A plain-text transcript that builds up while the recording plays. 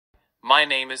My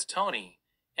name is Tony,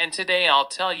 and today I'll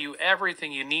tell you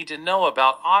everything you need to know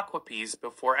about Aquapeace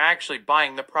before actually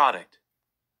buying the product.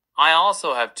 I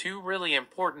also have two really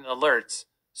important alerts,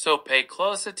 so pay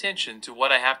close attention to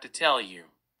what I have to tell you.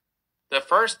 The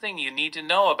first thing you need to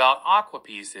know about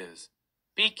Aquapeace is,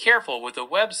 be careful with the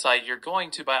website you're going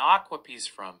to buy Aquapeace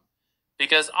from,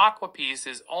 because Aquapeace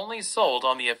is only sold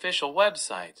on the official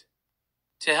website.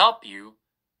 To help you,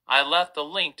 I left the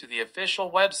link to the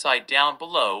official website down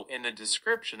below in the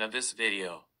description of this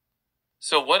video.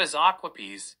 So what is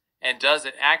Aquapeace, and does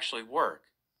it actually work?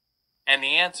 And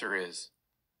the answer is,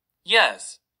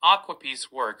 yes,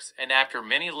 Aquapeace works, and after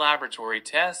many laboratory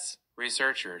tests,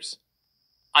 researchers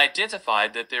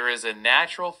identified that there is a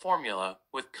natural formula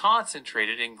with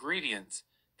concentrated ingredients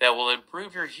that will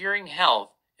improve your hearing health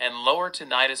and lower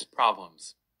tinnitus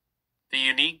problems. The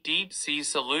unique deep sea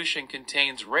solution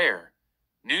contains rare,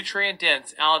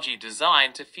 nutrient-dense algae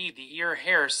designed to feed the ear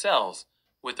hair cells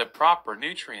with the proper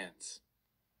nutrients.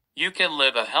 You can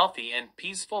live a healthy and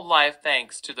peaceful life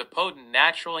thanks to the potent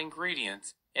natural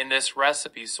ingredients in this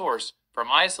recipe sourced from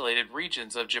isolated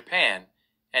regions of Japan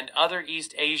and other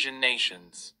East Asian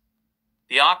nations.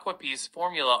 The Aquapeace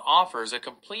formula offers a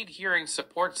complete hearing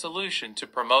support solution to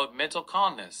promote mental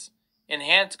calmness,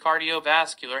 enhance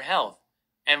cardiovascular health,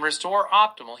 and restore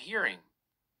optimal hearing.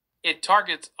 It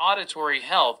targets auditory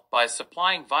health by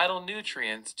supplying vital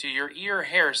nutrients to your ear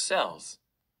hair cells.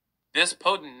 This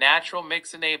potent natural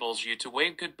mix enables you to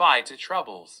wave goodbye to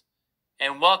troubles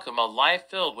and welcome a life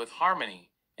filled with harmony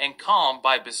and calm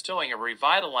by bestowing a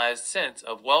revitalized sense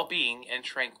of well-being and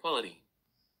tranquility.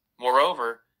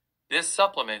 Moreover, this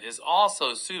supplement is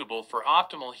also suitable for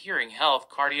optimal hearing health,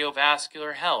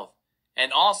 cardiovascular health,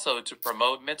 and also to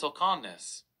promote mental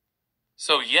calmness.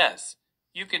 So yes,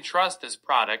 you can trust this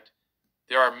product.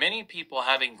 There are many people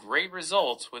having great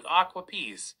results with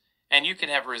Aquapeace, and you can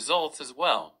have results as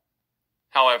well.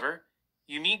 However,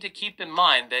 you need to keep in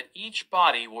mind that each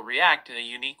body will react in a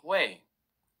unique way.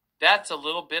 That's a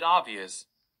little bit obvious,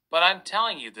 but I'm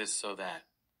telling you this so that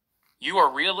you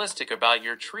are realistic about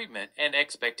your treatment and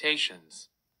expectations.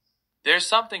 There's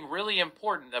something really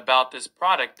important about this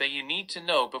product that you need to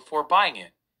know before buying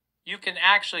it. You can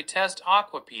actually test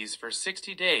Aquapeace for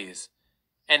 60 days,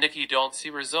 and if you don't see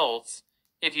results,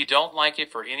 if you don't like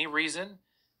it for any reason,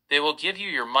 they will give you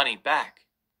your money back.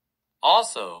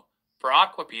 Also, for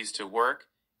Aquapeace to work,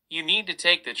 you need to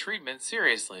take the treatment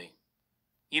seriously.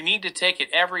 You need to take it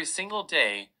every single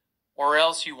day, or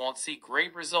else you won't see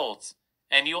great results,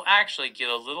 and you'll actually get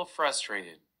a little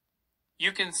frustrated.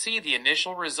 You can see the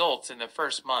initial results in the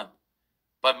first month,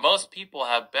 but most people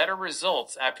have better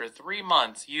results after 3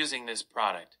 months using this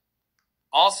product.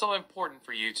 Also important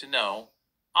for you to know,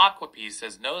 Aquapeace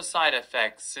has no side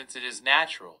effects since it is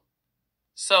natural.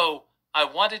 So, I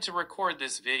wanted to record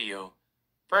this video,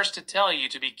 first to tell you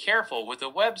to be careful with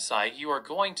the website you are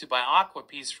going to buy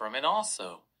Aquapeace from, and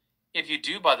also, if you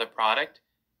do buy the product,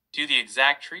 do the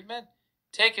exact treatment,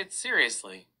 take it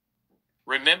seriously.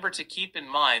 Remember to keep in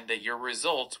mind that your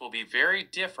results will be very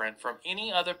different from any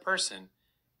other person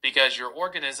because your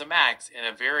organism acts in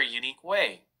a very unique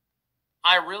way.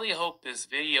 I really hope this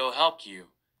video helped you,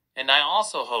 and I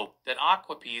also hope that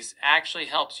Aquapeace actually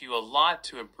helps you a lot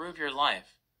to improve your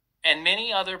life and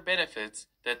many other benefits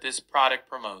that this product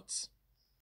promotes.